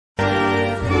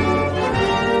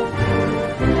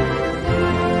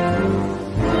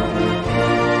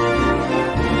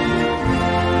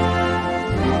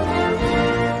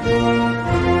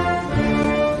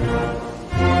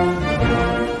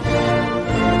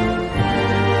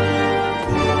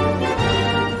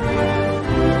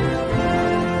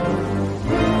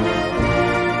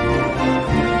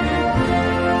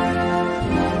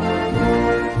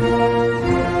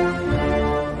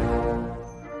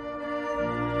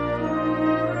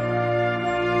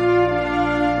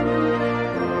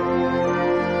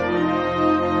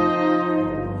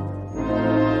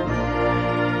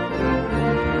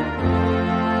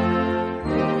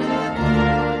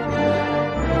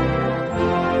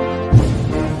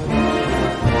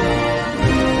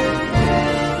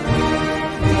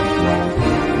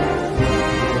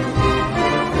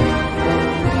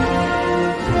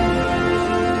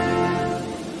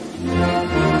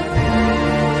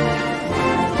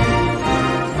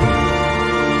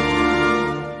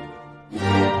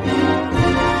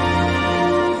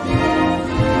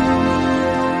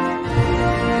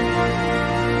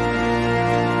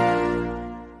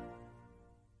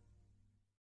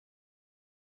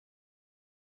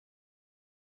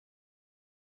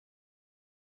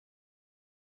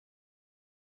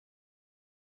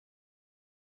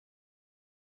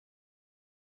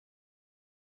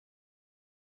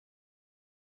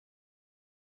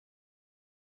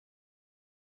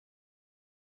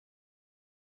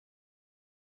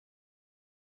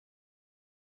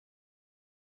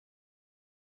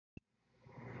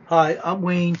Hi, I'm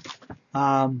Wayne,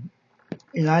 and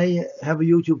I have a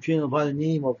YouTube channel by the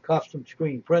name of Custom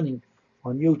Screen Printing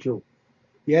on YouTube.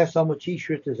 Yes, I'm a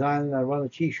t-shirt designer, and I run a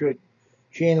t-shirt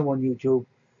channel on YouTube,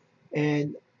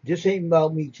 and this ain't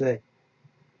about me today.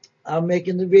 I'm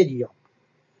making the video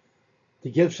to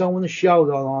give someone a shout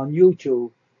out on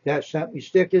YouTube that sent me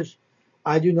stickers.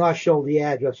 I do not show the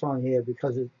address on here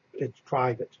because it's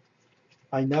private.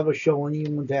 I never show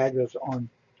anyone's address on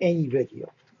any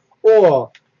video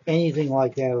or anything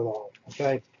like that at all.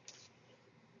 Okay?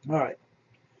 All right.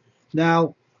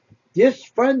 Now, this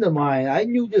friend of mine, I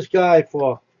knew this guy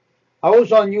I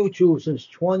was on YouTube since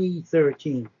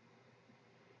 2013.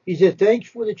 He said, thanks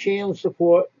for the channel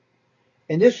support.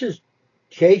 And this is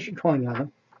Cajun coin on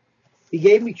him. He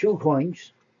gave me two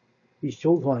coins, these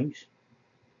two coins.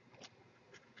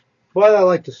 But I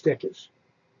like the stickers.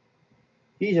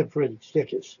 These are pretty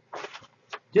stickers.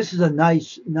 This is a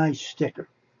nice sticker.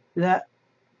 See that?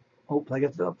 Oops, I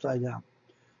got it upside down.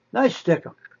 Nice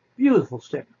sticker. Beautiful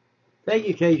sticker. Thank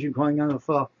you, Cajun coin,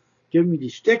 for giving me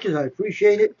these stickers. I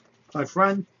appreciate it, my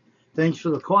friend. Thanks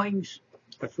for the coins.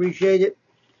 I appreciate it.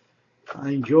 I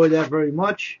enjoy that very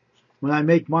much. When I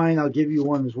make mine, I'll give you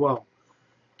one as well.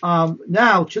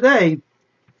 Now, today,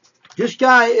 this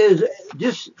Cajun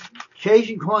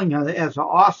Coin Hunter has an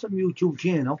awesome YouTube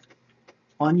channel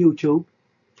on YouTube.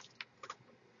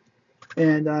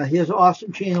 And he has an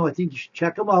awesome channel. I think you should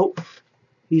check him out.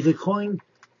 He's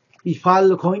part of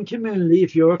the coin community.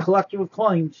 If you're a collector of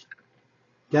coins,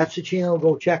 that's the channel.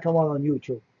 Go check him out on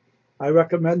YouTube. I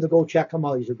recommend to go check him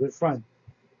out. He's a good friend.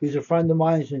 He's a friend of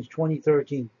mine since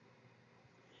 2013.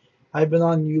 I've been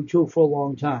on YouTube for a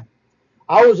long time.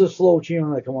 I was a slow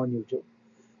channel when I come on YouTube.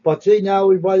 But see now,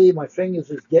 everybody, my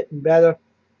fingers is getting better,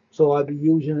 so I'll be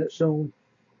using it soon.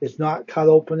 It's not cut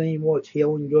open anymore. It's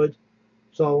healing good.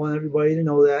 So I want everybody to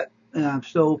know that. And I'm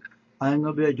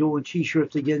going to be doing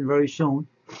t-shirts again very soon.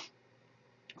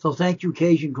 So thank you,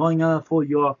 Cajun Coin, for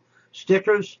your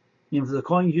stickers and for the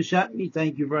coins you sent me.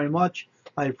 Thank you very much.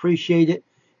 I appreciate it.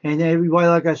 And everybody,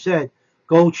 like I said,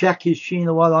 go check his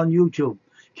channel out on YouTube.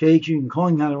 Cajun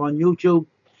Coin Hunter on YouTube.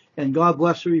 And God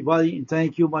bless everybody. And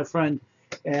thank you, my friend.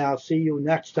 And I'll see you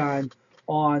next time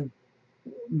on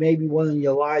maybe one of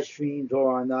your live streams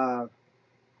or on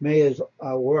Mayor's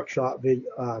workshop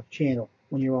channel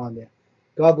when you're on there.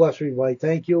 God bless everybody.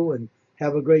 Thank you and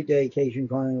have a great day, Cajun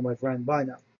Coin, my friend. Bye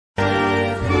now.